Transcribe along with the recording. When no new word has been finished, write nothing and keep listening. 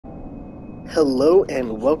Hello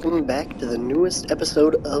and welcome back to the newest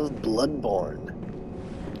episode of Bloodborne.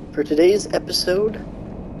 For today's episode,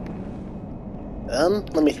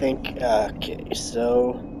 let me think. Okay,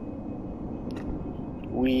 so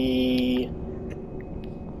we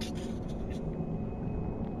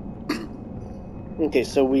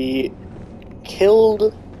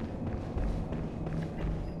killed.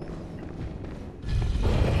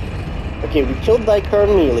 Okay, we killed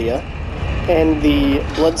Carmelia and the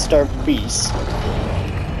blood-starved beast.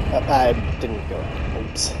 I didn't go.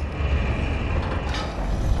 Oops.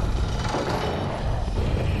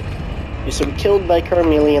 Okay, so we killed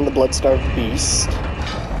Carmelia and the blood-starved beast.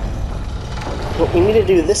 What we need to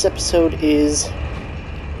do this episode is... I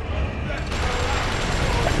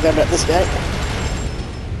forgot about this guy.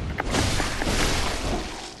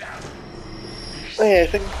 Okay, I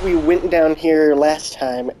think we went down here last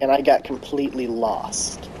time and I got completely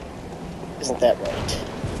lost. Isn't that right?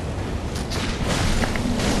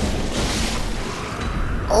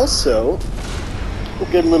 Also, a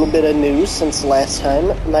good little bit of news since last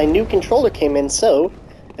time. My new controller came in, so,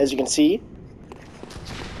 as you can see,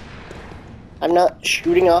 I'm not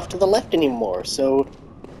shooting off to the left anymore, so,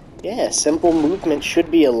 yeah, simple movement should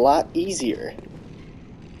be a lot easier.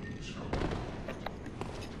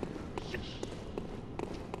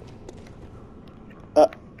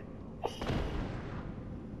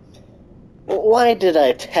 Why did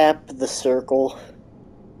I tap the circle?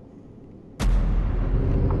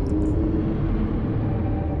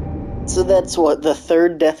 So that's what, the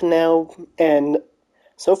third death now, and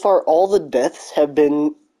so far all the deaths have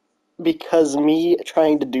been because me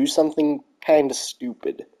trying to do something kind of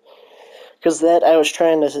stupid. Because that, I was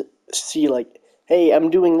trying to see, like, hey, I'm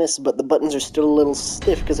doing this, but the buttons are still a little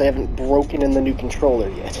stiff because I haven't broken in the new controller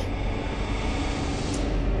yet.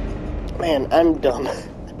 Man, I'm dumb.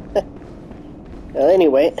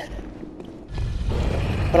 Anyway,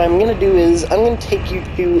 what I'm going to do is, I'm going to take you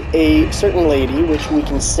to a certain lady, which we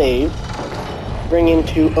can save, bring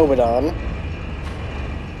into Obadon.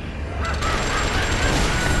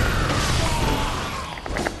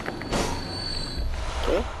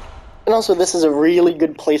 Okay. And also, this is a really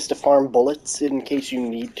good place to farm bullets, in case you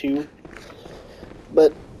need to.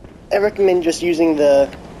 But I recommend just using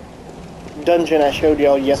the dungeon I showed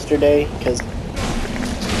y'all yesterday, because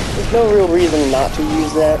there's no real reason not to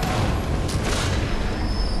use that.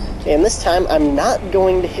 And this time, I'm not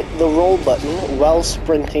going to hit the roll button while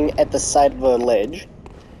sprinting at the side of a ledge.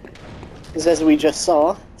 Because as we just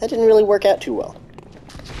saw, that didn't really work out too well.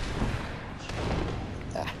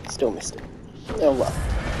 Still missed it. Oh well.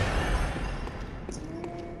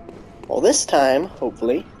 Well, this time,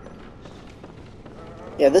 hopefully...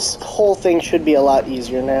 yeah, this whole thing should be a lot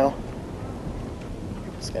easier now.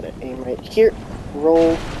 Just gotta aim right here.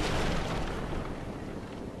 Roll.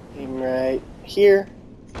 Aim right here.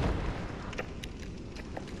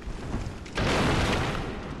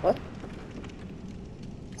 What?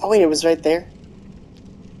 Oh wait, it was right there?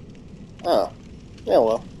 Oh. Yeah,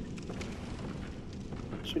 well.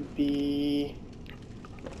 Should be...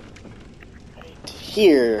 right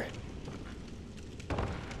here.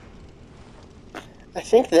 I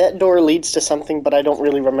think that door leads to something, but I don't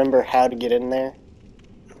really remember how to get in there.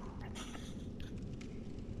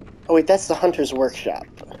 Oh wait, that's the Hunter's Workshop.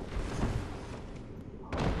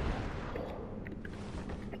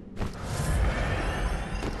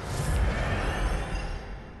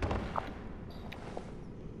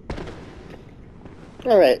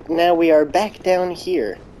 Alright, now we are back down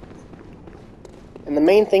here. And the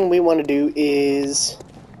main thing we want to do is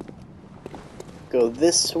go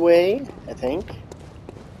this way, I think.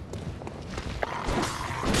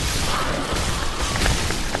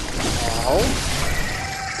 Ow.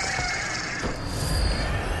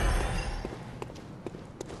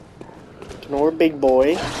 Ignore big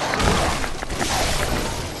boy.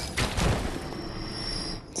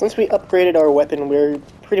 Since we upgraded our weapon, we're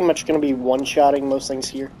pretty much going to be one-shotting most things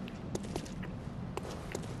here.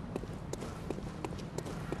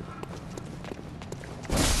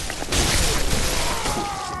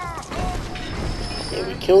 Okay,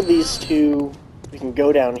 we killed these two. We can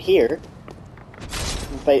go down here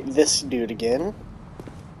and fight this dude again.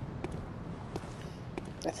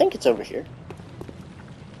 I think it's over here.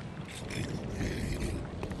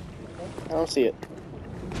 I don't see it.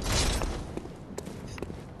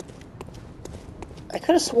 I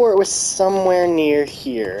could have swore it was somewhere near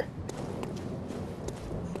here.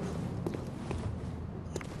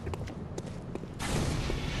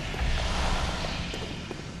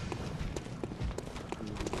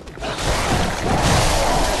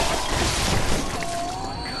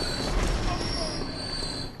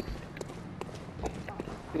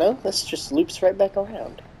 No, this just loops right back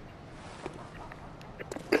around.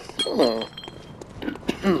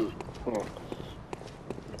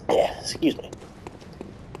 Yeah, excuse me.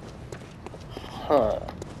 Huh.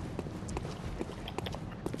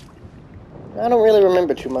 I don't really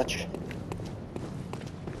remember too much.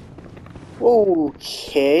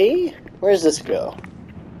 Okay. Where does this go?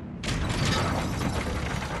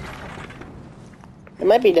 It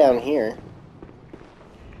might be down here.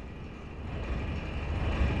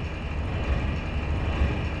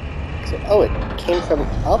 Oh, it came from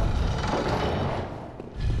up?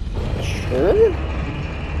 Sure?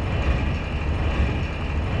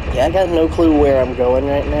 Yeah, I got no clue where I'm going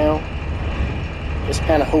right now. Just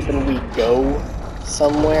kind of hoping we go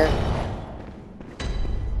somewhere.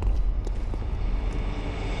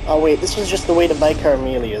 Oh wait, this was just the way to buy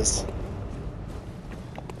Carmelia's.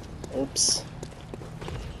 Oops.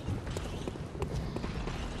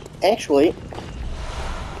 Actually,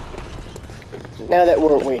 now that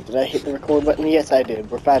we're... Wait, did I hit the record button? Yes, I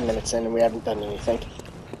did. We're 5 minutes in and we haven't done anything.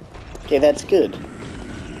 Okay, that's good.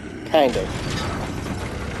 Kind of.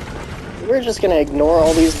 We're just gonna ignore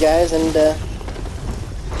all these guys and,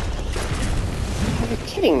 You're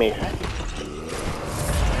kidding me, right?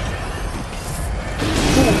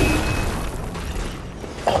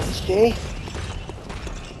 Okay.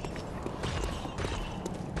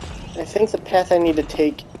 I think the path I need to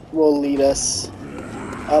take will lead us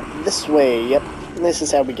up this way. Yep, this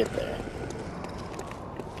is how we get there.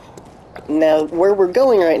 Now, where we're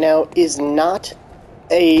going right now is not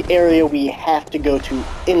a area we have to go to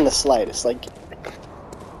in the slightest. Like,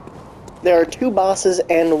 there are 2 bosses,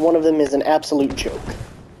 and one of them is an absolute joke.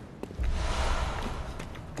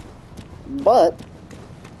 But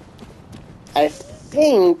I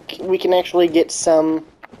think we can actually get some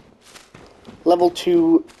level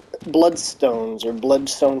 2 bloodstones, or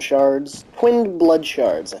bloodstone shards. Twinned blood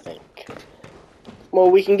shards, I think.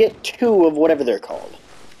 Well, we can get 2 of whatever they're called.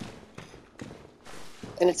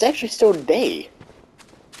 And it's actually still day.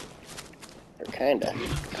 Or kinda.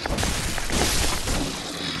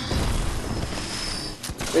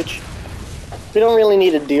 Which, we don't really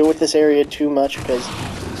need to deal with this area too much, because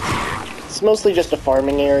it's mostly just a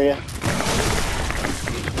farming area.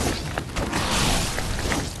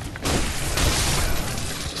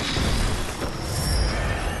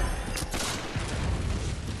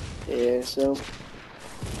 Yeah, so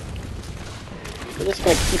we're just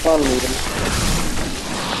gonna keep on moving.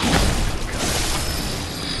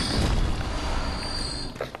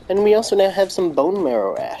 And we also now have some bone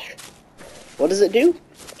marrow ash. What does it do?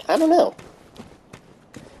 I don't know.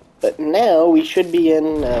 But now we should be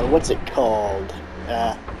in, what's it called?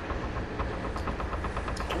 Don't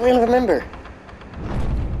really remember.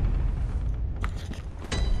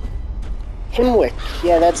 Himwick.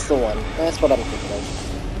 Yeah, that's the one. That's what I'm thinking of.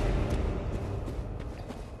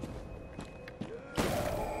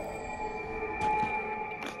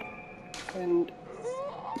 And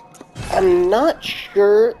I'm not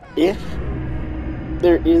sure if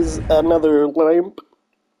there is another lamp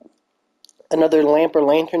or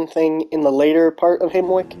lantern thing in the later part of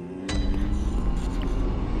Himwick.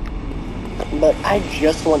 But I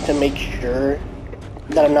just want to make sure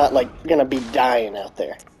that I'm not, like, gonna be dying out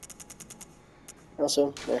there.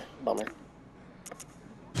 Also, bummer.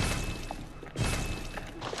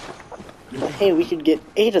 But hey, we could get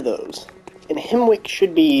 8 of those. And Himwick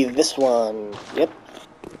should be this one. Yep.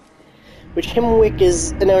 Which Himwick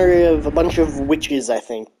is an area of a bunch of witches, I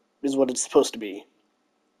think, is what it's supposed to be.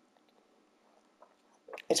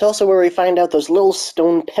 It's also where we find out those little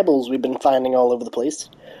stone pebbles we've been finding all over the place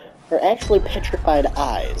are actually petrified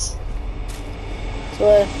eyes.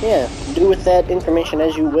 So, yeah, do with that information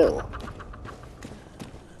as you will.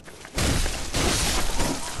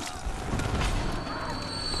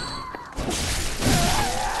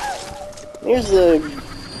 Here's the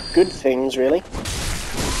good things, really.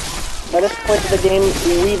 By this point of the game,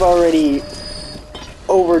 we've already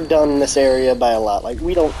overdone this area by a lot. Like,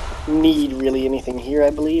 we don't need really anything here, I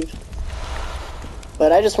believe.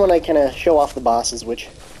 But I just want to kind of show off the bosses, which...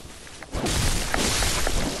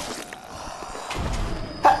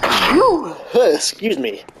 Excuse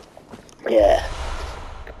me. Yeah.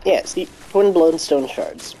 Yeah, see, twin bloodstone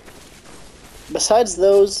shards. Besides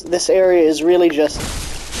those, this area is really just...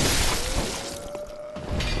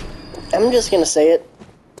 I'm just gonna say it.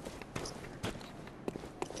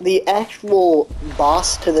 The actual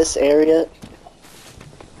boss to this area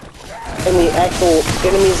and the actual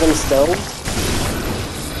enemies themselves,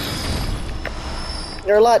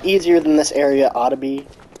 they're a lot easier than this area ought to be.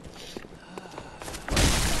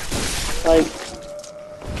 Like,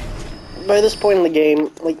 by this point in the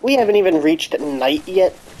game, like, we haven't even reached night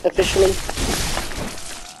yet, officially.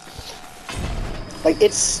 Like,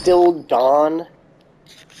 it's still dawn.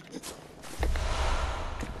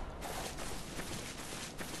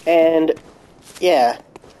 And, yeah.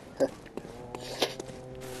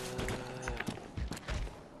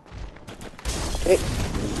 Okay.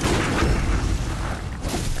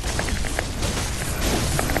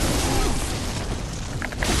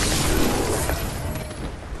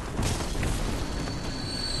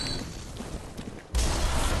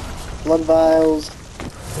 Blood vials.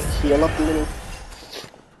 Heal up a little.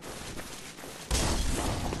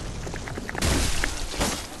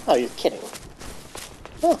 Oh, you're kidding.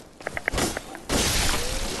 Oh.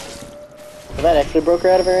 Well, that actually broke her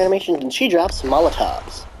out of her animation, and she drops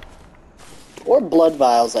Molotovs. Or blood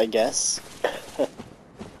vials, I guess.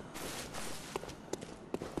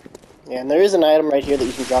 Yeah, and there is an item right here that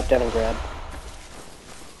you can drop down and grab.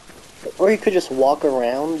 Or you could just walk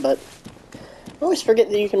around, but I always forget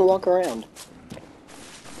that you can walk around.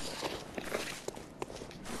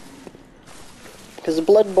 Because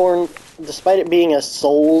Bloodborne, despite it being a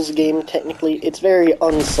Souls game technically, it's very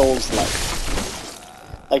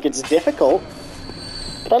un-Souls-like. Like, it's difficult,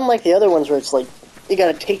 but unlike the other ones where it's like, you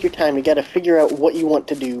gotta take your time, you gotta figure out what you want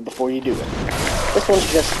to do before you do it. This one's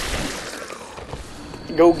just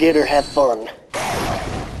go get her, have fun.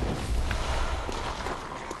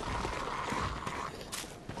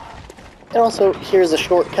 And also, here's a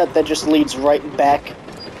shortcut that just leads right back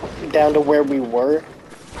down to where we were.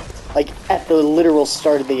 Like, at the literal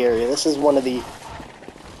start of the area. This is one of the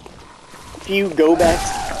few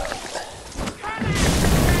go-backs.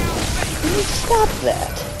 Stop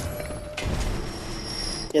that.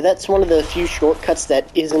 Yeah, that's one of the few shortcuts that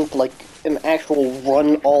isn't, like, an actual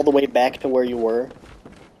run all the way back to where you were.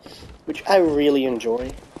 Which I really enjoy.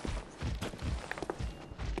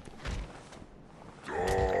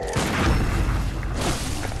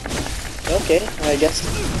 Okay, I guess.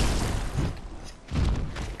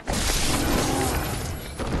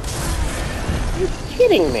 You're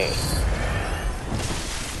kidding me.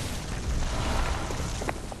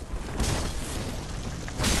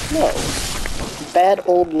 No. Bad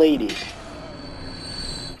old lady.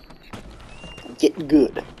 Get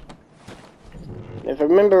good. If I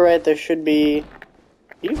remember right, there should be...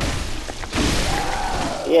 You?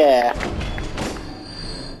 Yeah.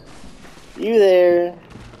 You there.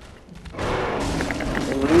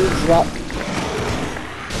 And you drop...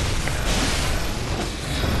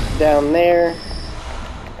 down there.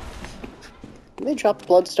 And they drop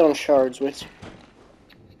bloodstone shards, which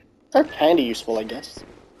are kinda useful, I guess.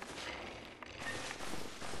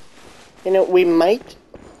 You know, we might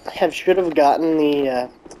should have gotten the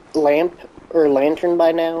lamp or lantern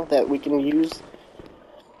by now that we can use.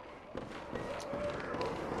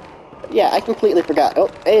 But yeah, I completely forgot.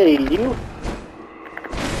 Oh, hey, you.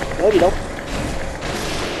 No, you don't.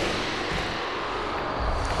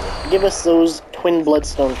 Give us those twin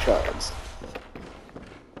bloodstone shards.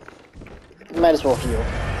 Might as well heal.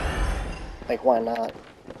 Like, why not?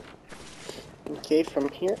 Okay, from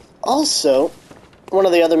here. Also, one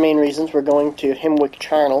of the other main reasons we're going to Himwick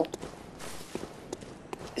Charnel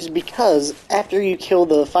is because after you kill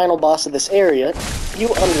the final boss of this area, you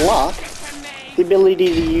unlock the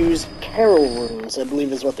ability to use Carol Runes, I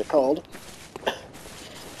believe is what they're called.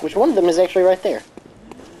 Which one of them is actually right there.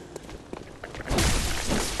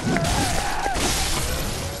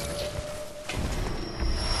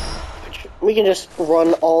 We can just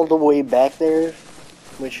run all the way back there,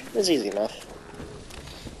 which is easy enough.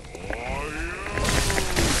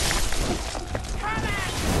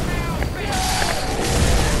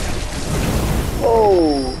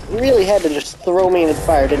 Oh, you really had to just throw me into the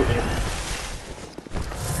fire, didn't you?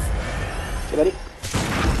 Okay, buddy.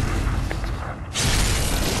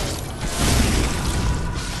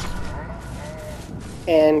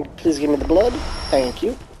 And please give me the blood. Thank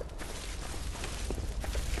you.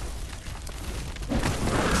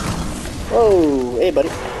 Whoa, hey buddy.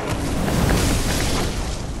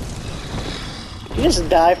 Did you just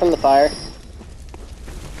die from the fire?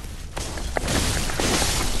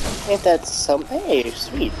 Ain't that some... Hey,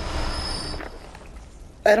 sweet.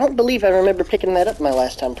 I don't believe I remember picking that up my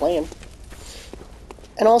last time playing.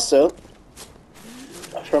 And also,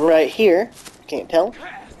 from right here, can't tell,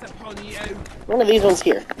 one of these ones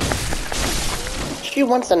here. She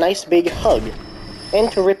wants a nice big hug, and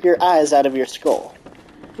to rip your eyes out of your skull,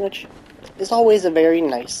 which is always a very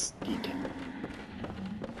nice detail.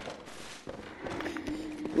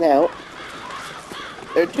 Now,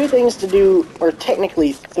 there are two things to do, or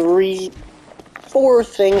technically four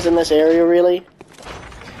things in this area, really.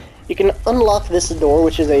 You can unlock this door,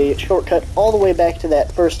 which is a shortcut all the way back to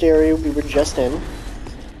that first area we were just in.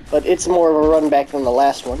 but it's more of a run back than the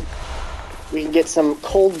last one. We can get some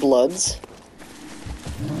cold bloods.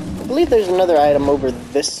 I believe there's another item over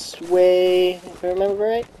this way, if I remember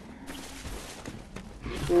right.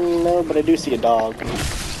 No, but I do see a dog.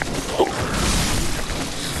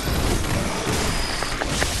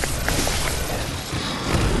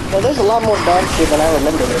 Well, there's a lot more dogs here than I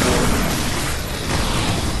remember there being.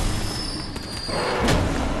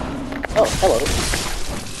 Oh, hello.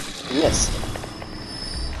 Missed.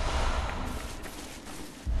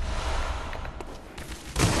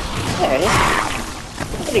 Hey,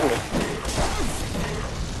 you're hitting me.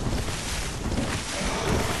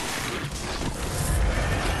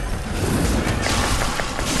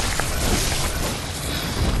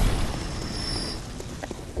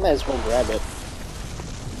 I might as well grab it.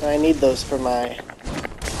 I need those for my...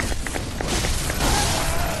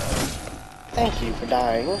 Thank you for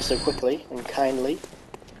dying so quickly and kindly.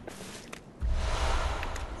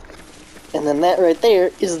 And then that right there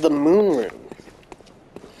is the moon room.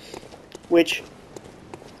 Which...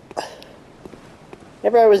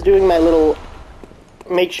 Whenever I was doing my little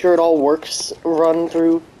make sure it all works run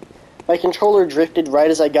through, my controller drifted right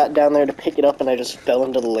as I got down there to pick it up and I just fell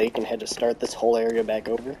into the lake and had to start this whole area back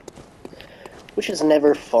over. Which is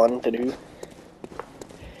never fun to do.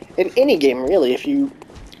 In any game, really, if you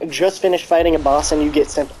just finish fighting a boss and you get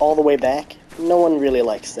sent all the way back, no one really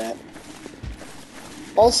likes that.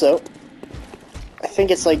 Also, I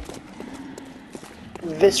think it's like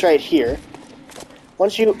this right here.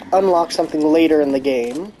 Once you unlock something later in the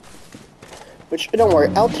game, which, don't worry,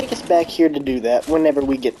 I'll take us back here to do that whenever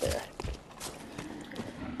we get there.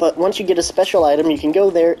 But once you get a special item, you can go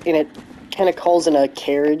there and it kind of calls in a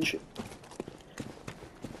carriage.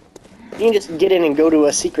 You can just get in and go to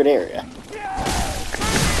a secret area.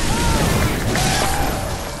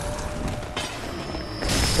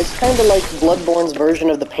 It's kind of like Bloodborne's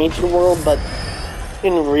version of the Painted World, but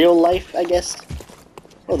in real life, I guess.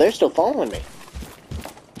 Oh, they're still following me.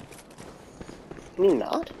 Can you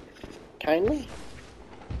not? Kindly?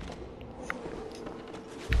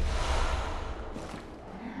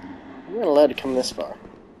 I'm not allowed to come this far.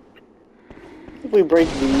 If we break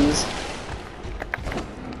these...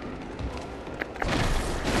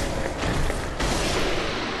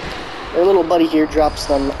 Our little buddy here drops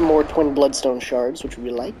some more twin bloodstone shards, which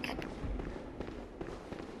we like.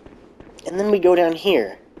 And then we go down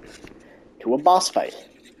here to a boss fight.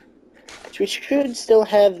 Which we should still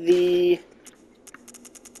have the...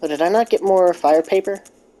 Oh, did I not get more fire paper?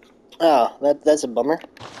 Oh, that's a bummer.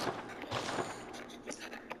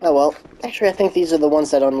 Oh well. Actually, I think these are the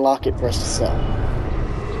ones that unlock it for us to sell.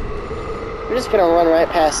 We're just gonna run right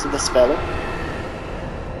past this fella.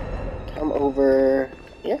 Come over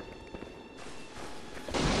here.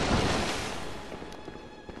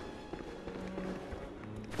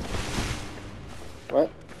 What?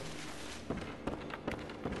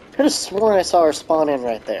 Could have sworn I saw her spawn in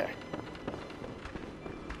right there.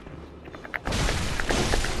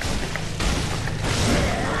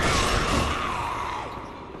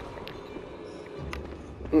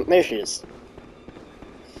 There she is.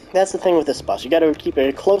 That's the thing with this boss. You gotta keep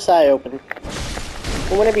a close eye open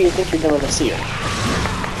whenever you think you're going to see her.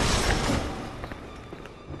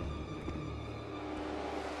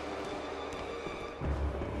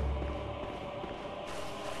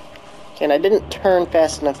 And I didn't turn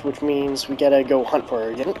fast enough, which means we gotta go hunt for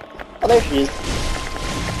her again. Oh, there she is.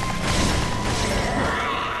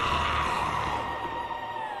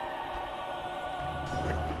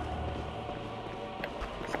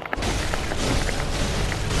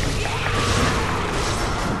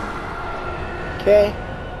 Okay.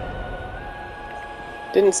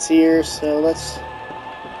 Didn't see her, so let's...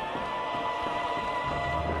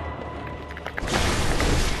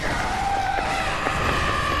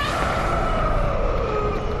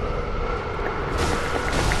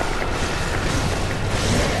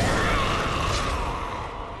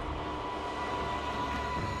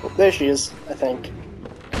 There she is, I think.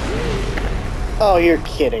 Oh, you're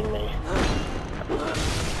kidding me.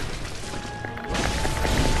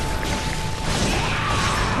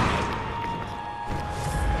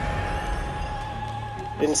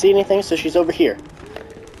 Didn't see anything, so she's over here.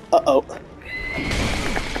 Uh-oh.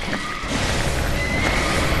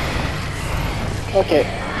 Okay.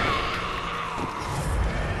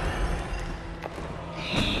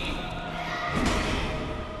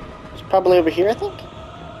 She's probably over here, I think?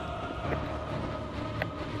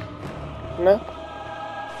 No?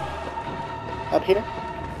 Up here?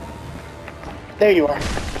 There you are.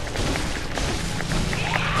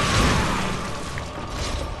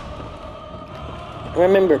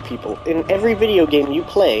 Remember, people, in every video game you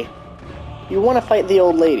play, you want to fight the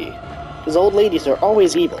old lady, because old ladies are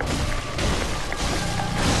always evil.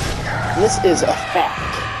 And this is a fact.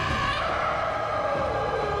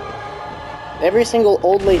 Every single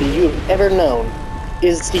old lady you have ever known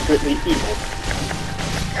is secretly evil.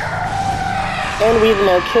 And we've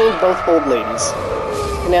now killed both old ladies.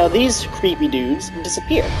 And now these creepy dudes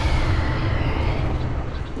disappear.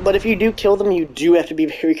 But if you do kill them, you do have to be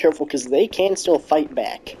very careful, because they can still fight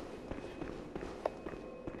back.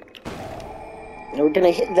 And we're going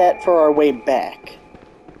to hit that for our way back.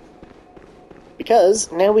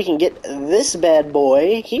 Because now we can get this bad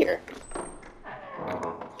boy here.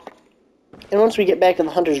 And once we get back in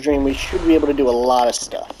the Hunter's Dream, we should be able to do a lot of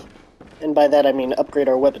stuff. And by that I mean upgrade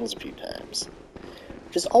our weapons a few times.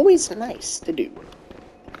 Which is always nice to do.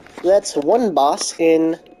 So that's one boss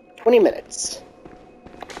in 20 minutes.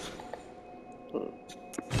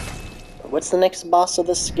 What's the next boss of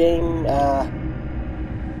this game?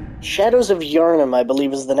 Shadows of Yharnam, I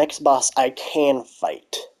believe, is the next boss I can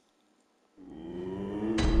fight.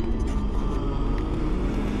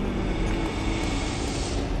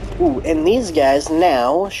 Ooh, and these guys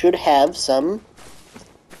now should have some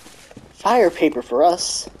fire paper for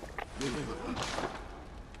us.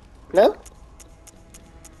 No?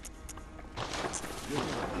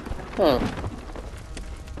 I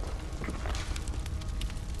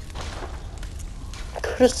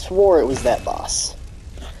could have swore it was that boss.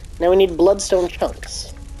 Now we need bloodstone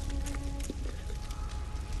chunks.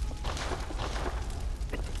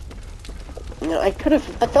 Now I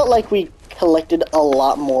felt like we collected a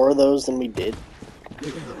lot more of those than we did.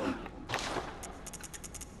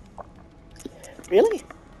 Really?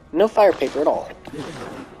 No fire paper at all.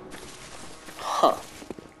 Huh.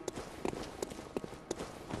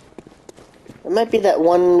 It might be that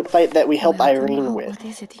one fight that we help Irene with. What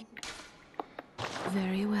is it?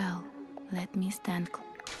 Very well. Let me stand.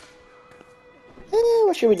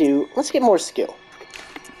 What should we do? Let's get more skill.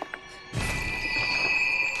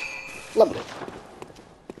 Lovely.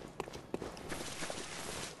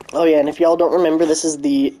 Oh yeah, and if y'all don't remember, this is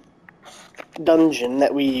the dungeon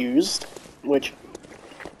that we used, which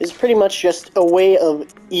is pretty much just a way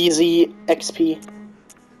of easy XP.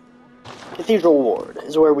 Cathedral Ward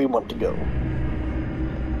is where we want to go.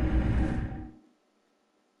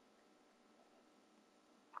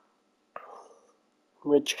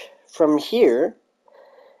 Which, from here,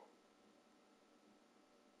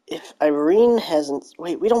 if Irene hasn't...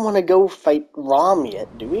 Wait, we don't want to go fight Rom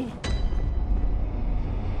yet, do we?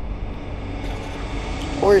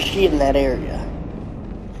 Or is she in that area?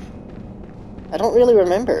 I don't really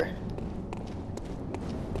remember.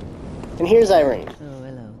 And here's Irene. Oh,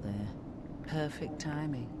 hello there. Perfect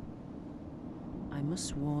timing. I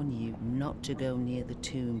must warn you not to go near the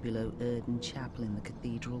tomb below Erden Chapel in the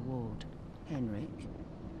Cathedral Ward. Henrik,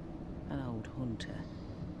 an old hunter,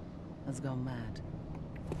 has gone mad.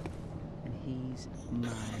 And he's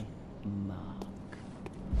my mark.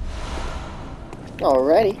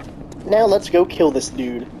 Alrighty. Now let's go kill this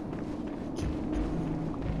dude.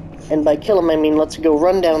 And by kill him, I mean let's go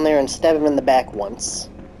run down there and stab him in the back once.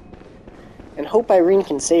 And hope Irene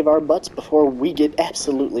can save our butts before we get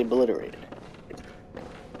absolutely obliterated.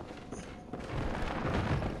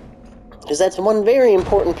 Because that's one very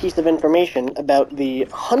important piece of information about the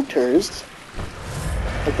hunters,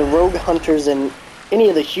 like the rogue hunters and any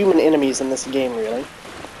of the human enemies in this game, really.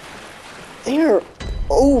 They are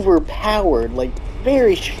overpowered, like,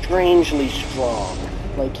 very strangely strong.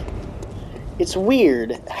 Like, it's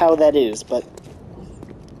weird how that is, but,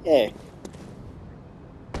 hey.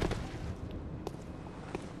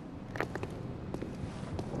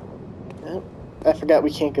 Oh, I forgot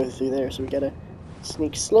we can't go through there, so we gotta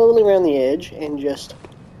sneak slowly around the edge and just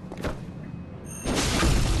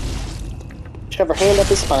shove our hand up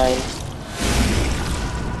his spine.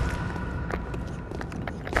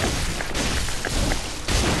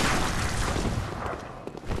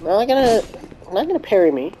 Not gonna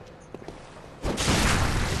parry me.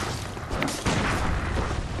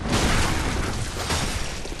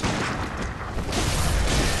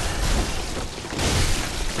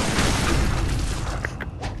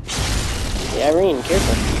 Hey, Irene,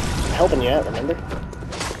 careful. I'm helping you out, remember?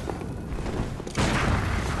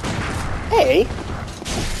 Hey!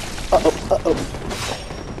 Uh-oh.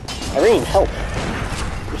 Irene, help.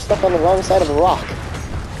 You're stuck on the wrong side of a rock.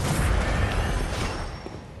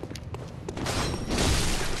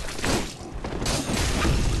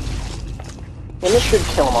 And this should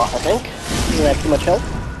kill him off, I think. He doesn't have too much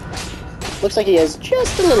health. Looks like he has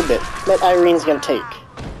just a little bit that Irene's gonna take.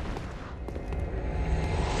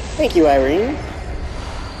 Thank you, Irene.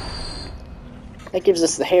 That gives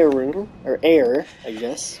us the hair rune, or air, I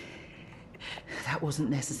guess. That wasn't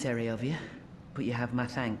necessary of you, but you have my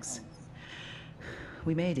thanks.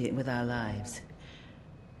 We made it with our lives.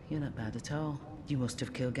 You're not bad at all. You must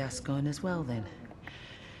have killed Gascoigne as well, then.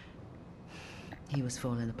 He was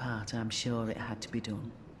falling apart, I'm sure it had to be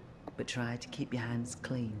done. But try to keep your hands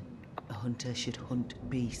clean. A hunter should hunt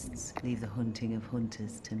beasts. Leave the hunting of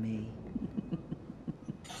hunters to me.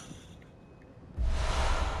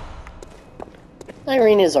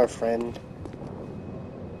 Irene is our friend.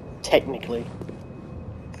 Technically.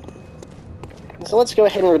 So let's go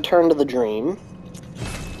ahead and return to the dream.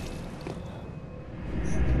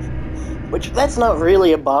 Which, that's not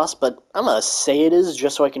really a boss, but I'm gonna say it is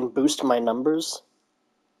just so I can boost my numbers.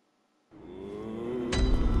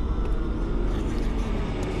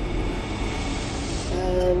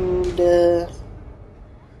 And,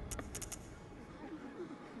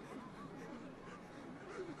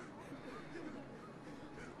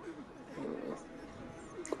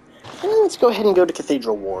 let's go ahead and go to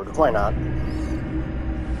Cathedral Ward. Why not?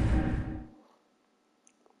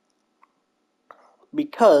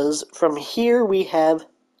 Because from here we have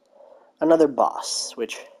another boss,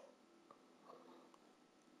 which,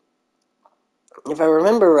 if I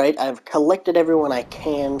remember right, I've collected everyone I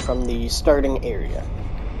can from the starting area.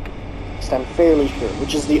 So I'm fairly sure,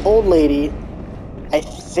 which is the old lady. I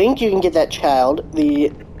think you can get that child,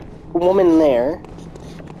 the woman there,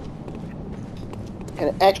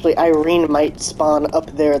 and actually Irene might spawn up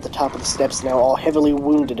there at the top of the steps now, all heavily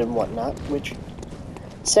wounded and whatnot, which,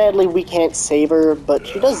 sadly, we can't save her, but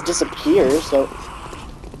she does disappear, so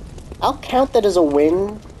I'll count that as a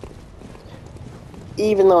win,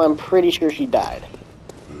 even though I'm pretty sure she died.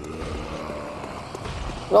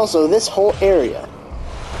 And also, this whole area.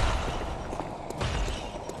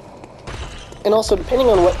 And also, depending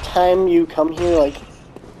on what time you come here, like,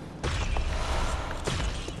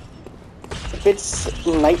 if it's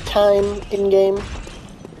nighttime in-game,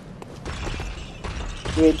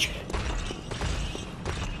 which...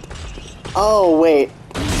 Oh, wait.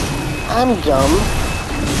 I'm dumb.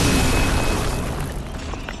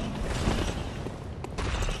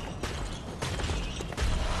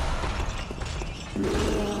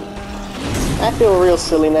 I feel real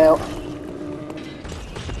silly now.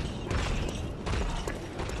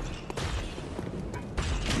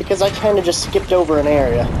 Because I kinda just skipped over an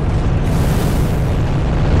area.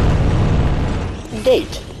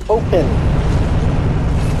 Gate. Open.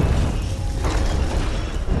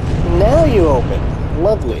 Now you open.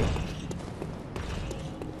 Lovely.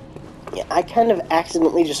 Yeah, I kind of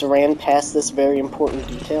accidentally just ran past this very important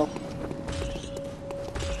detail.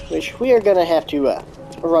 Which we are gonna have to,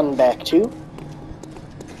 run back to.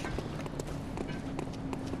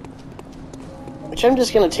 Which I'm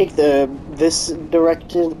just gonna take this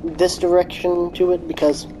direction to it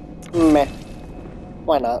because meh.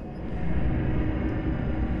 Why not?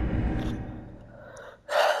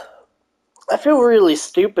 I feel really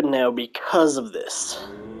stupid now because of this.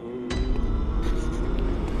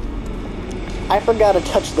 I forgot to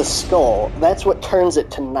touch the skull. That's what turns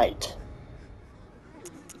it to night.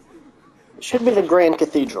 It should be the Grand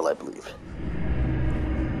Cathedral, I believe.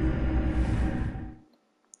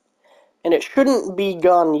 And it shouldn't be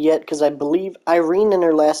gone yet, because I believe Irene and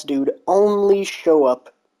her last dude only show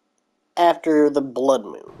up after the blood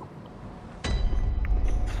moon.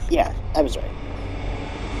 Yeah, I was right.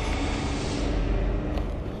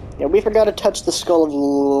 Yeah, we forgot to touch the skull of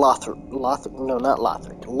no, not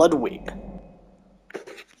Lothric, Ludwig.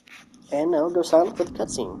 And now go silent for the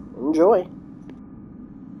cutscene. Enjoy.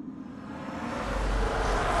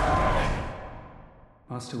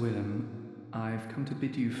 Master Willem, I've come to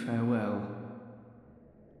bid you farewell.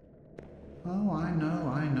 Oh, I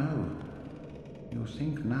know. You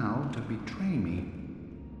think now to betray me.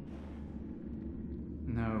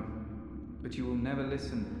 No, but you will never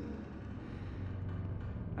listen.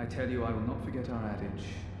 I tell you, I will not forget our adage.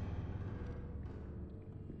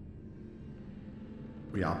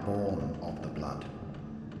 We are born of the blood,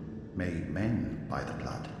 made men by the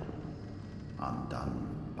blood,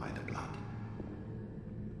 undone by the blood.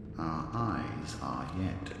 Our eyes are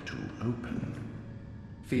yet to open.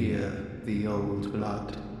 Fear the old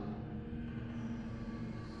blood.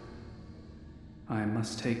 I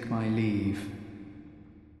must take my leave.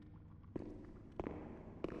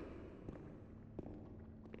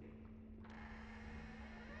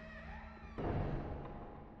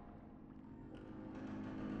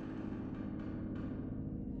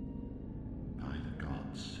 By the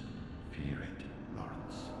gods, fear it,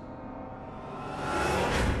 Lawrence.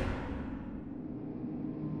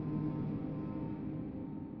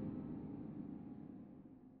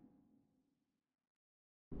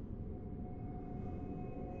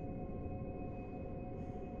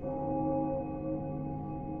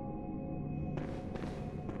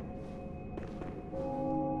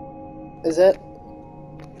 Is that...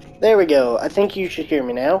 There we go. I think you should hear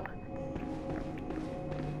me now.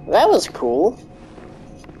 That was cool.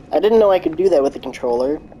 I didn't know I could do that with the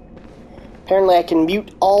controller. Apparently I can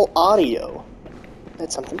mute all audio.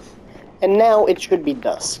 That's something. And now it should be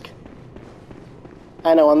dusk.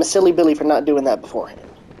 I know, I'm a silly Billy for not doing that beforehand.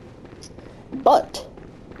 But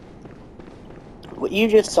what you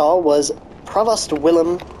just saw was Provost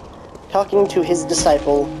Willem talking to his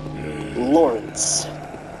disciple, Lawrence.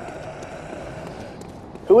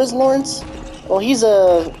 Who is Lawrence? Well, he's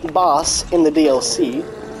a boss in the DLC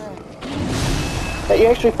that you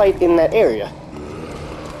actually fight in that area.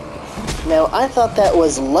 Now, I thought that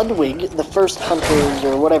was Ludwig, the first hunter's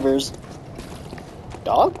or whatever's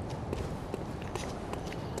dog?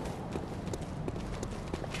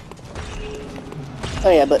 Oh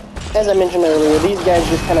yeah, but as I mentioned earlier, these guys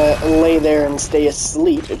just kind of lay there and stay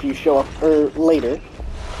asleep if you show up later.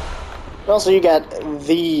 And also, you got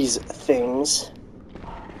these things.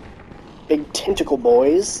 Big tentacle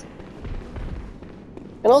boys.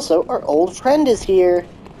 And also, our old friend is here.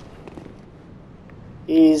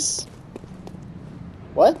 He's...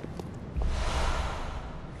 What?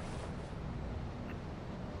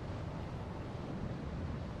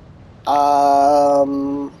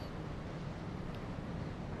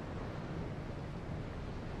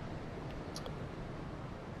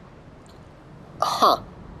 Huh.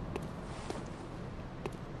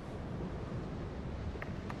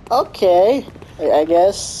 Okay, I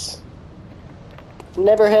guess.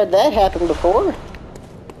 Never had that happen before.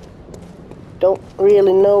 Don't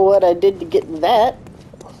really know what I did to get that.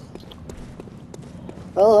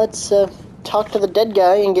 Well, let's talk to the dead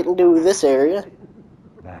guy and get into this area.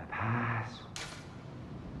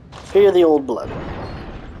 Fear the old blood.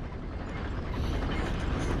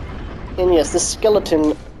 And yes, this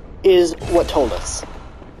skeleton is what told us.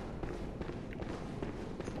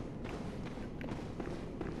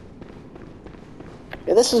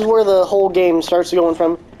 Yeah, this is where the whole game starts going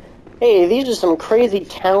from, hey, these are some crazy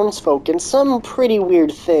townsfolk and some pretty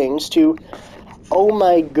weird things, to, oh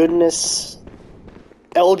my goodness,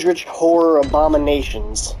 eldritch horror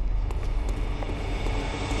abominations.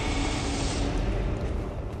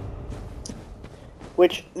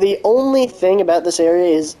 Which, the only thing about this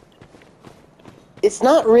area is, it's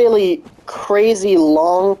not really crazy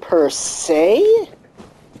long per se,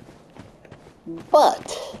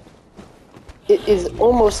 but it is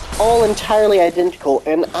almost all entirely identical,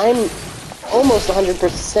 and I'm almost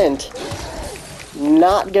 100%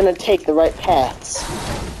 not gonna take the right paths.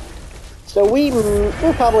 So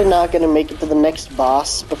we're probably not gonna make it to the next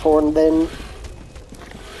boss before then.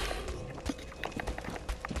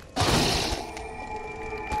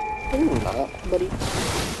 Not, buddy.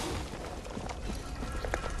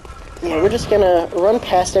 Yeah, we're just gonna run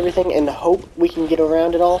past everything and hope we can get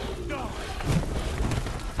around it all.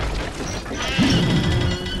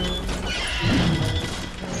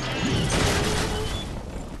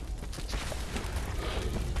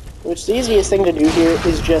 Which, the easiest thing to do here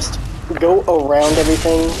is just go around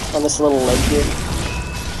everything on this little ledge here.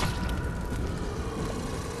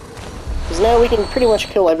 Because now we can pretty much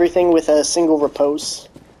kill everything with a single repose.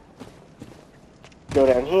 Go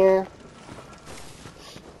down here.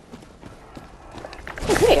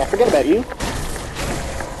 Hey, I forgot about you.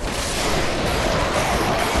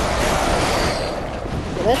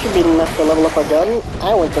 Well, that should be enough to level up our gun.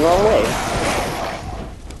 I went the wrong way.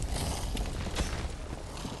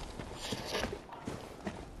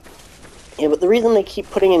 Yeah, but the reason they keep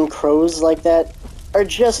putting in crows like that are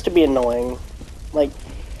just to be annoying. Like,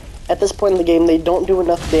 at this point in the game, they don't do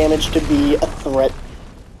enough damage to be a threat.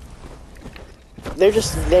 They're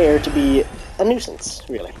just there to be a nuisance,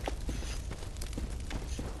 really.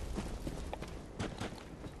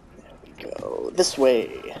 There we go. This way.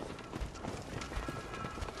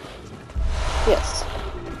 Yes.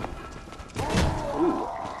 Ooh.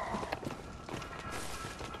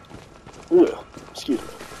 Ooh. Excuse me.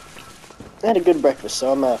 I had a good breakfast,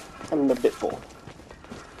 so I'm a bit full.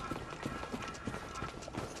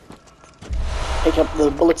 Pick up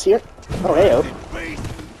the bullets here. Oh, hey-oh.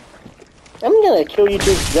 I'm gonna kill you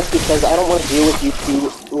two just because I don't want to deal with you two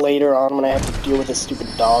later on when I have to deal with this stupid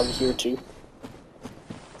dog here too.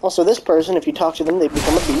 Also, this person, if you talk to them, they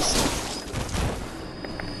become a beast.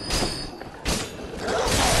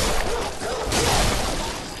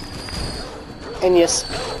 And yes,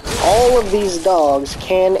 all of these dogs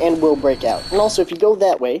can and will break out. And also, if you go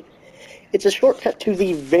that way, it's a shortcut to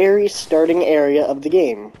the very starting area of the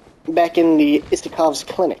game, back in the Istikov's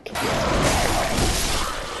clinic.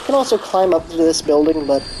 You can also climb up to this building,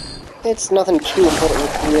 but it's nothing too important,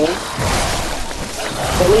 really.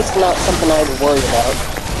 At least not something I'd worry about.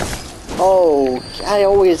 Oh, I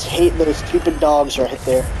always hate those stupid dogs right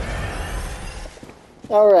there.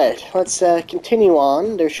 Alright, let's continue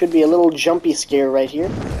on. There should be a little jumpy scare right here.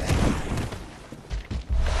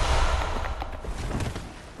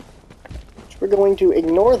 So we're going to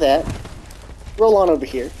ignore that, roll on over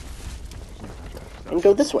here, and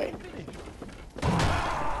go this way.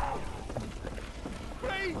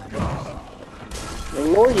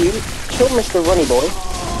 Ignore you, kill Mr. Runny Boy.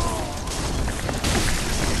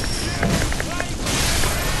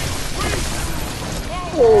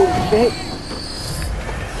 Okay.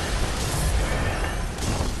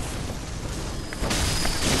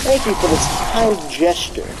 Thank you for this kind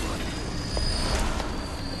gesture.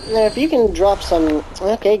 Now, if you can drop some...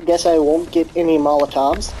 Okay, guess I won't get any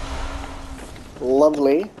Molotovs.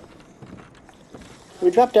 Lovely.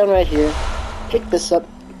 We drop down right here, pick this up,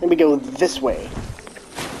 and we go this way.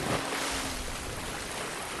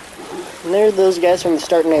 And there are those guys from the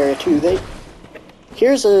starting area, too.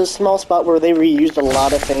 Here's a small spot where they reused a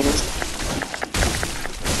lot of things.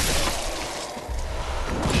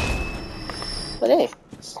 But hey,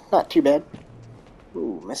 it's not too bad.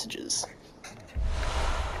 Ooh, messages.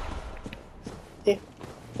 Yeah,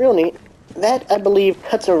 real neat. That, I believe,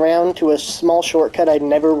 cuts around to a small shortcut I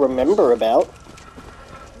never remember about.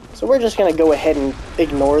 So we're just gonna go ahead and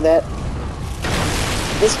ignore that.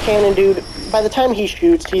 This cannon dude, by the time he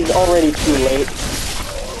shoots, he's already too late.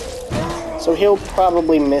 So he'll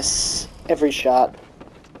probably miss every shot.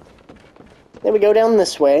 Then we go down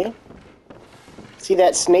this way. See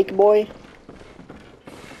that snake boy?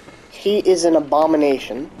 He is an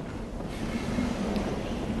abomination.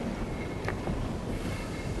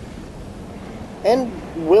 And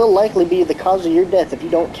will likely be the cause of your death if you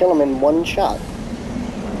don't kill him in one shot.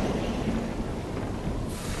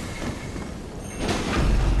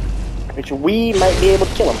 Which we might be able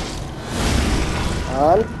to kill him.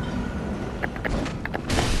 On.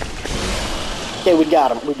 Okay, we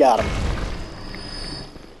got him. We got him.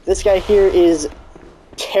 This guy here is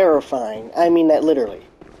terrifying. I mean that literally.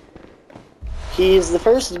 He's the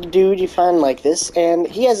first dude you find like this, and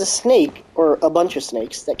he has a snake, or a bunch of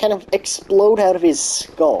snakes, that kind of explode out of his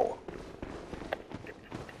skull.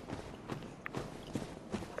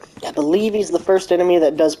 I believe he's the first enemy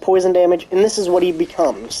that does poison damage, and this is what he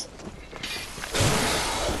becomes.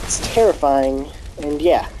 It's terrifying, and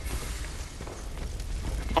yeah.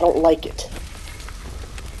 I don't like it.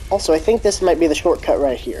 Also, I think this might be the shortcut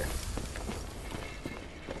right here.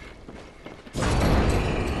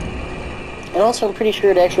 And also, I'm pretty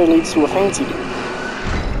sure it actually leads to a fancy dude.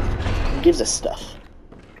 It gives us stuff.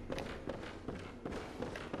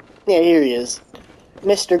 Yeah, here he is.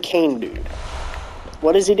 Mr. Cane Dude.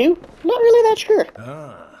 What does he do? Not really that sure.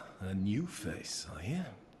 Ah, a new face, are you?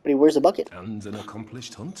 But he wears a bucket. And an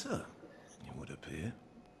accomplished hunter, it would appear.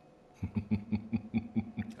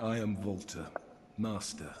 I am Volta,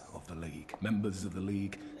 Master of the League. Members of the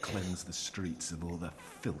League cleanse the streets of all the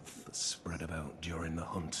filth that's spread about during the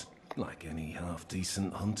hunt. Like any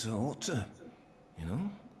half-decent hunter ought to. You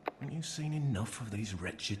know? Haven't you seen enough of these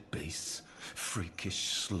wretched beasts?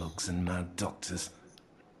 Freakish slugs and mad doctors.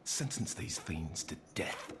 Sentence these fiends to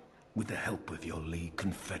death with the help of your League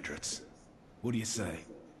confederates. What do you say?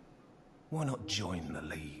 Why not join the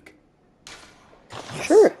League? Yes,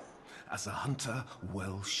 Sure. as a hunter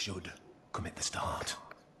well should. Commit this to heart.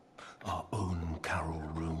 Our own Carol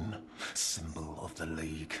rune, symbol of the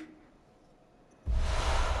League.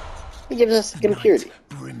 He gives us The impurity. night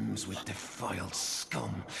brims with defiled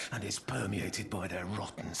scum and is permeated by their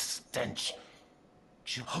rotten stench.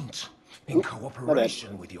 You hunt in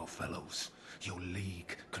cooperation with your fellows, your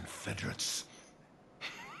League confederates.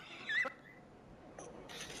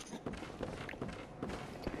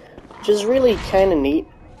 Which is really kind of neat,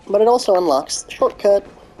 but it also unlocks the shortcut.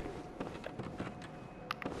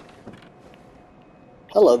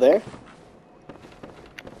 Hello there.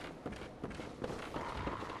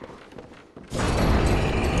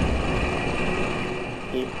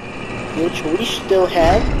 Which we still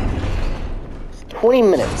have 20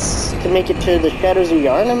 minutes to make it to the Shadows of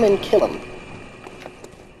Yharnam and kill him.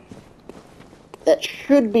 That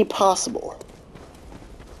should be possible.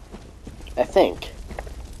 I think.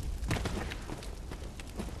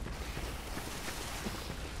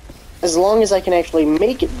 As long as I can actually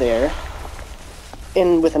make it there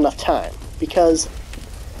in with enough time. Because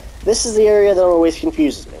this is the area that always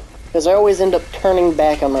confuses me. Because I always end up turning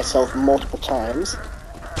back on myself multiple times.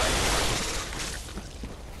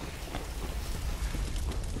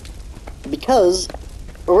 Because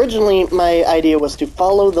originally my idea was to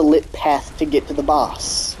follow the lit path to get to the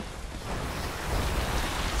boss.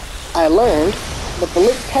 I learned that the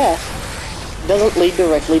lit path doesn't lead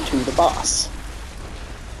directly to the boss.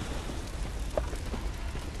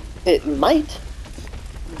 It might,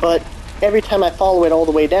 but every time I follow it all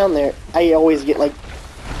the way down there, I always get, like,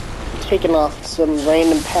 taken off some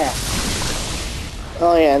random path.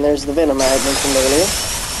 Oh yeah, and there's the venom I had mentioned earlier.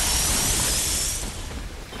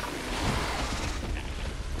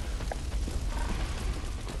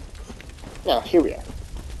 Now, here we are.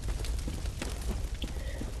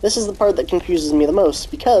 This is the part that confuses me the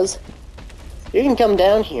most, because you can come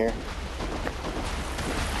down here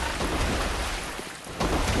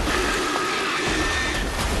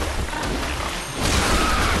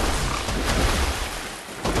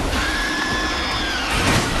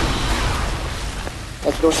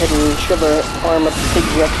let's go ahead and shove our arm up the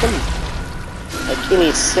pig's rectum, like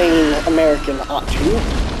any sane American ought to.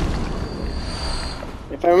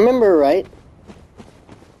 If I remember right,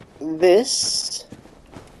 this...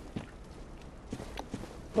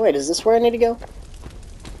 Wait, is this where I need to go?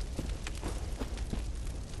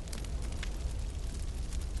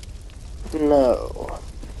 No.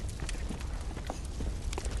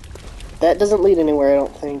 That doesn't lead anywhere, I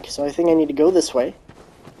don't think, so I think I need to go this way.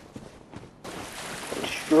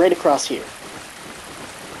 Straight across here.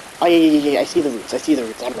 Oh, yeah, I see the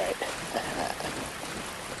roots, I'm right.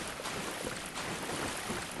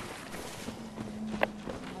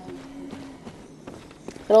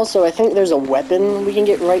 And also, I think there's a weapon we can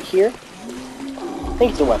get right here. I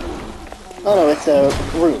think it's a weapon. Oh no, it's a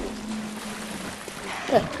rune.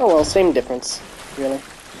 Yeah, oh well, same difference, really.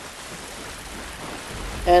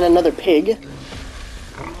 And another pig.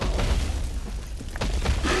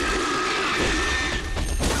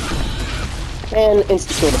 And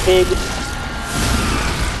insta-kill the pig.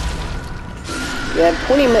 We have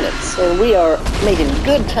 20 minutes, and we are making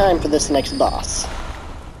good time for this next boss.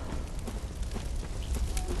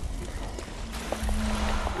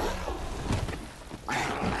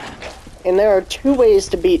 And there are two ways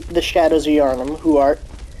to beat the Shadows of Yharnam, who are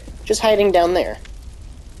just hiding down there.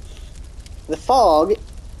 The fog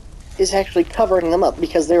is actually covering them up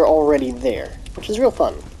because they're already there, which is real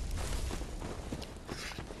fun.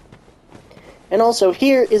 And also,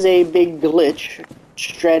 here is a big glitch,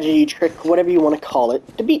 strategy, trick, whatever you want to call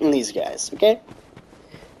it, to beating these guys, okay?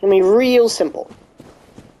 It's gonna be real simple.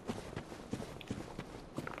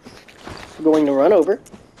 We're going to run over.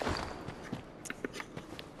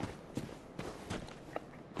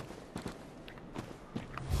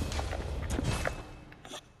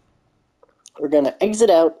 We're gonna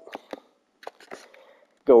exit out,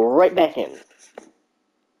 go right back in.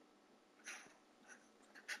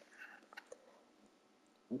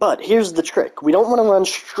 But here's the trick. We don't want to run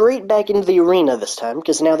straight back into the arena this time,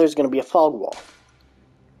 because now there's going to be a fog wall.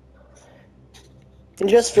 And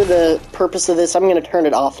just for the purpose of this, I'm going to turn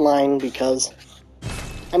it offline, because,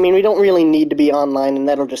 I mean, we don't really need to be online, and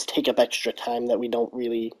that'll just take up extra time that we don't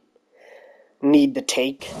really need to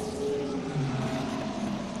take.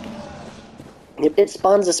 It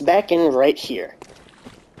spawns us back in right here.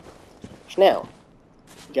 Now,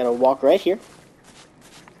 you gotta walk right here.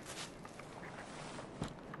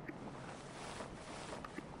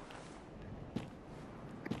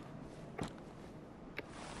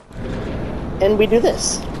 And we do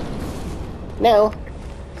this. Now,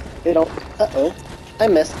 it'll... Uh-oh. I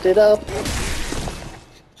messed it up.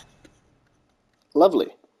 Lovely.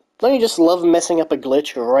 Don't you just love messing up a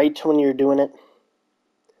glitch right when you're doing it?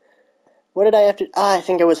 What did I have to... I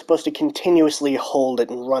think I was supposed to continuously hold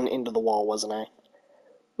it and run into the wall, wasn't I?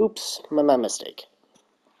 Oops, my mistake.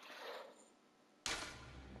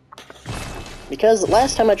 Because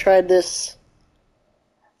last time I tried this,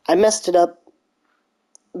 I messed it up.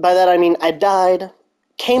 By that I mean I died,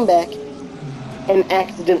 came back, and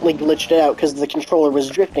accidentally glitched it out because the controller was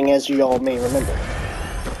drifting, as you all may remember.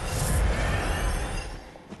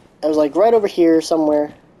 I was like right over here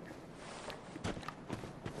somewhere.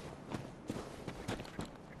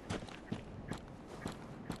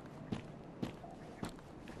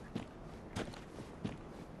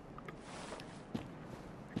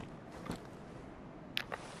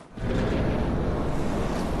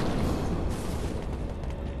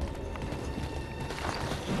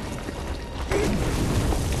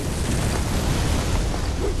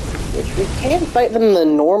 We can fight them the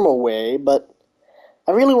normal way, but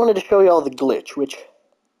I really wanted to show you all the glitch, which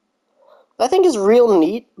I think is real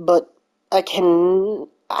neat, but I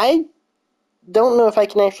don't know if I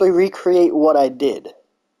can actually recreate what I did.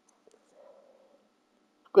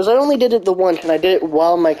 Because I only did it the once, and I did it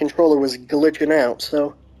while my controller was glitching out,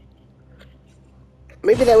 so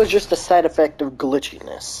maybe that was just a side effect of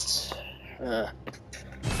glitchiness. I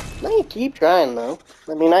can keep trying, though.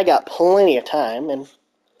 I mean, I got plenty of time, and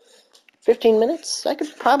 15 minutes? I could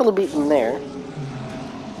probably beat them there.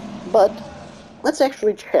 But let's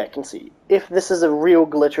actually check and see if this is a real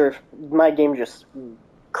glitch or if my game just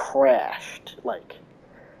crashed. Like,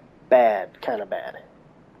 bad, kind of bad.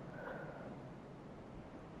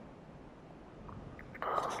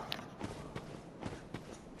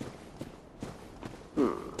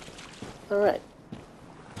 Alright.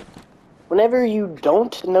 Whenever you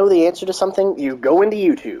don't know the answer to something, you go into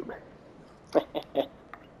YouTube.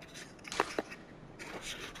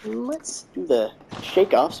 Let's do the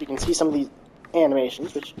shake off so you can see some of these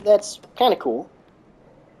animations, which that's kind of cool.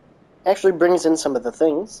 Actually brings in some of the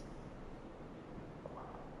things.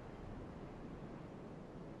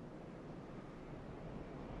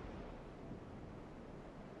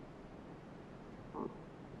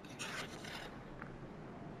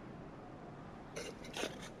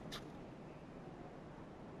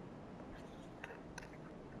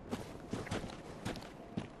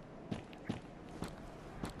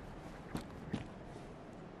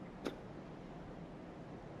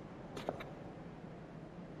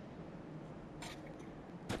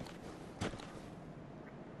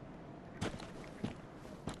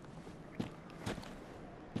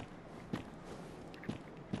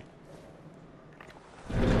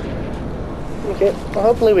 Okay, well,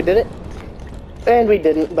 hopefully we did it. And we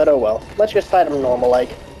didn't, but oh well. Let's just fight them normal-like.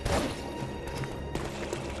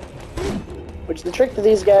 Which the trick to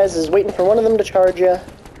these guys is waiting for one of them to charge you.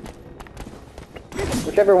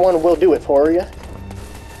 Whichever one will do it for you.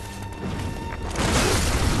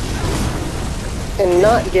 And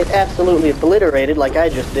not get absolutely obliterated like I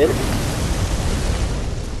just did.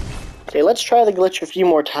 Okay, let's try the glitch a few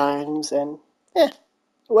more times, and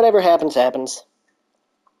whatever happens, happens.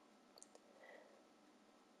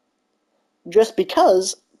 Just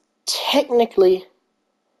because, technically,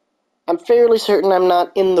 I'm fairly certain I'm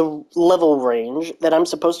not in the level range that I'm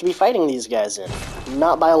supposed to be fighting these guys in.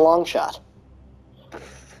 Not by a long shot.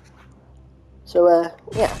 So,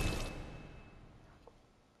 yeah.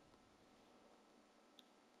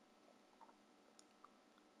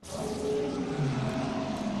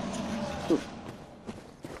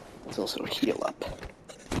 Let's also heal up.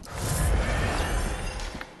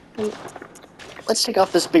 And let's take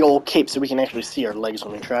off this big old cape so we can actually see our legs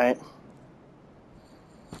when we try it.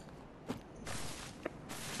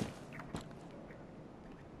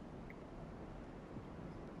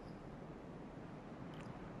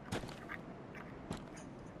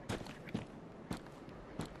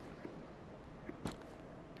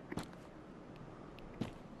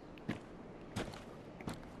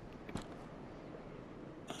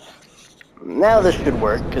 Now this should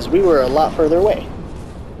work, because we were a lot further away.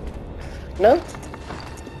 No?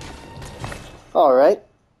 Alright.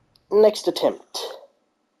 Next attempt.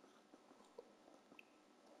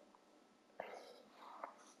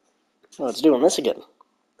 Oh, it's doing this again.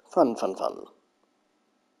 Fun, fun, fun.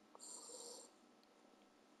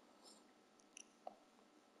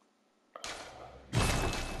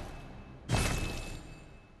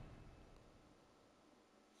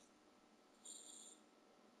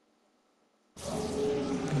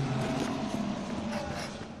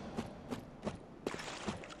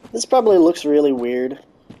 This probably looks really weird.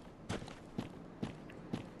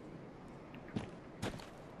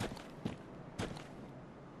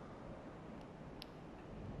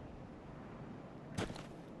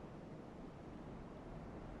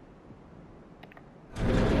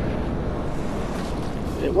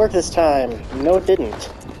 It worked this time. No, it didn't.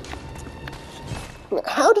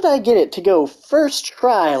 How did I get it to go first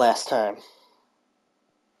try last time?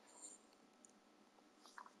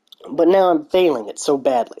 But now I'm failing it so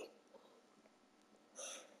badly.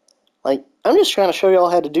 Like, I'm just trying to show y'all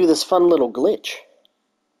how to do this fun little glitch.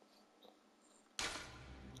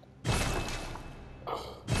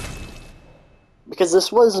 Because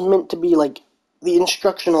this was meant to be like the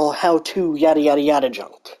instructional how-to yada yada yada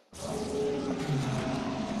junk.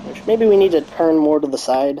 Which maybe we need to turn more to the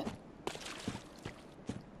side.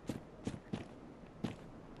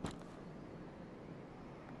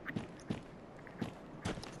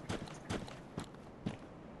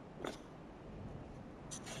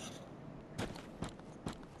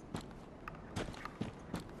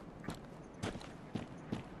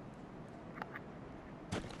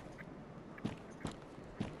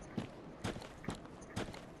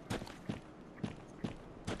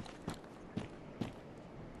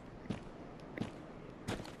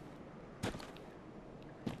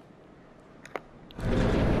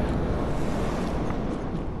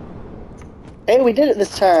 Hey, we did it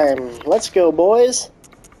this time. Let's go, boys.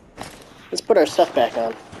 Let's put our stuff back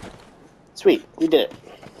on. Sweet, we did it.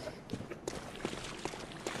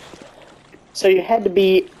 So you had to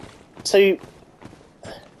be So you...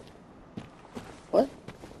 What?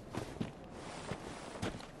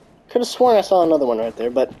 Could have sworn I saw another one right there,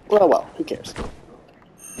 but, oh well, who cares.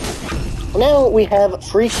 Now we have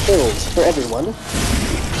free kills for everyone.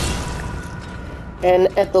 And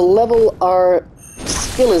at the level our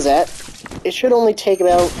skill is at, it should only take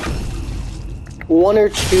about 1 or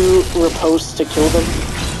 2 riposts to kill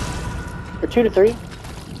them. Or 2 to 3.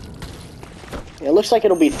 Yeah, it looks like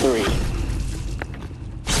it'll be 3.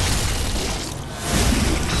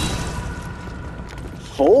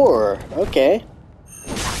 Four. Okay.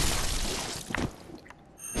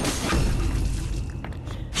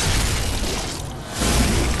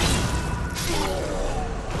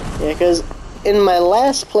 Yeah, because in my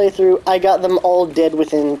last playthrough, I got them all dead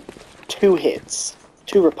within 2 hits.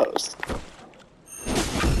 2 riposts.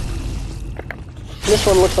 This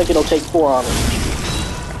one looks like it'll take 4 on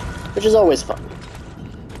each, which is always fun.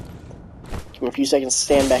 Give him a few seconds to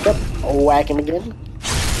stand back up. I'll whack him again.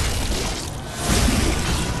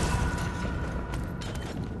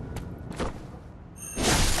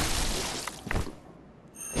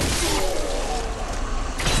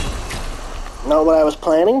 Not what I was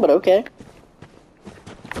planning, but okay.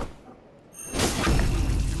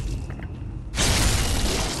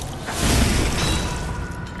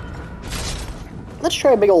 Let's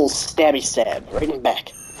try a big old stabby stab right in the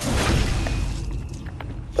back.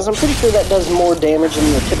 Because I'm pretty sure that does more damage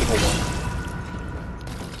than the typical one.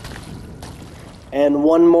 And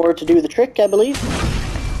one more to do the trick, I believe.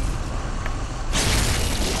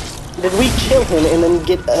 Did we kill him and then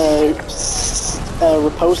get a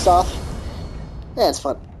riposte off? That's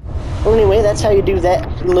fun. Well, anyway, that's how you do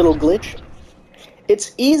that little glitch.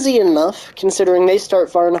 It's easy enough, considering they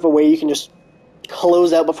start far enough away you can just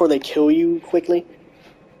close out before they kill you quickly.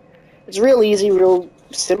 It's real easy, real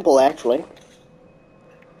simple, actually.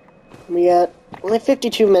 We got only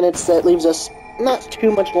 52 minutes. That leaves us not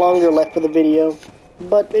too much longer left for the video,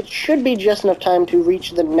 but it should be just enough time to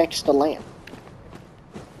reach the next lamp.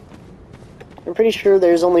 I'm pretty sure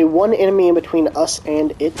there's only one enemy in between us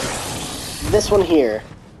and it. This one here.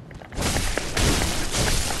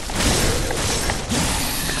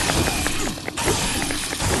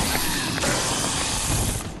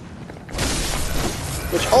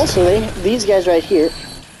 Which also, these guys right here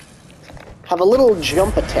have a little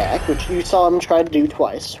jump attack, which you saw them try to do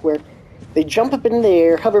twice, where they jump up in the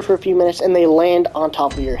air, hover for a few minutes, and they land on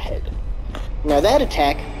top of your head. Now that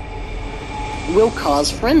attack will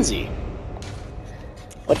cause frenzy.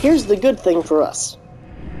 But here's the good thing for us.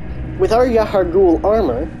 With our Yharnam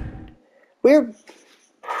armor, we're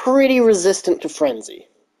pretty resistant to frenzy.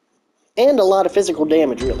 And a lot of physical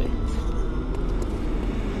damage, really.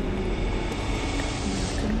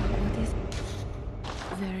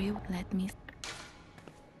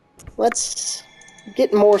 Let's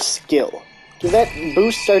get more skill. Because that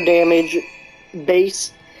boosts our damage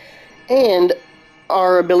base and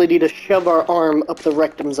our ability to shove our arm up the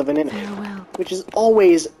rectums of an enemy. Which is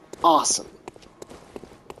always awesome.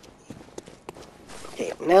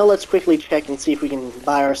 Okay, now let's quickly check and see if we can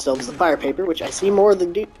buy ourselves the fire paper, which I see more of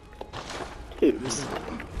the tubes.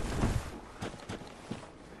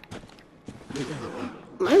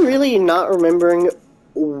 Am I really not remembering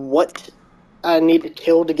what I need to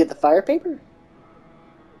kill to get the fire paper?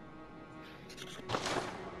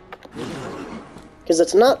 Because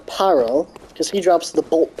it's not Pyro, because he drops the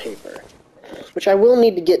bolt paper. Which I will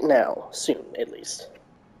need to get now, soon, at least.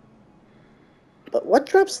 But what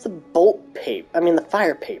drops the bolt paper? I mean, the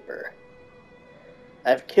fire paper.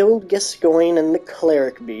 I've killed Gascoigne and the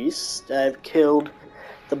Cleric Beast. I've killed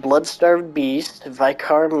the Blood-Starved Beast,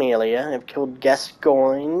 Vicarmelia. I've killed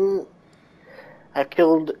Gascoigne. I've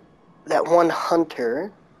killed that one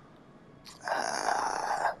hunter.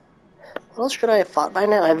 What else should I have fought by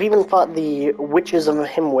now? I've even fought the Witches of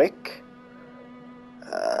Himwick.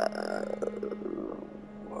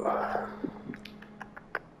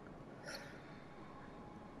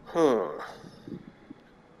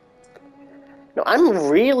 No, I'm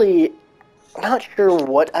really not sure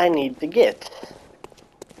what I need to get.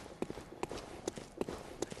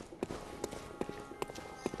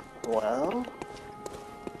 Well...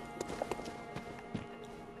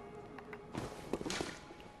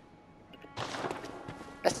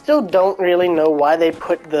 I still don't really know why they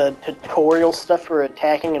put the tutorial stuff for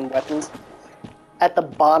attacking and weapons at the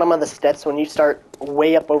bottom of the steps when you start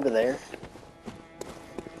way up over there.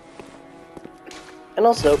 And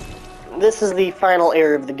also, this is the final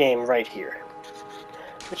area of the game right here,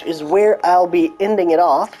 which is where I'll be ending it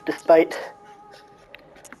off, despite,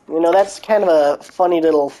 you know, that's kind of a funny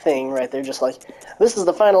little thing right there, just like, this is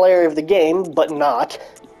the final area of the game, but not.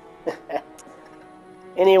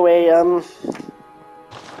 Anyway,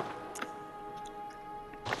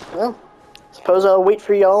 well, suppose I'll wait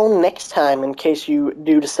for y'all next time in case you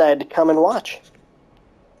do decide to come and watch.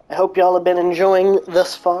 I hope y'all have been enjoying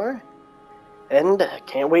thus far, and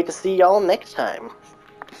can't wait to see y'all next time.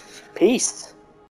 Peace.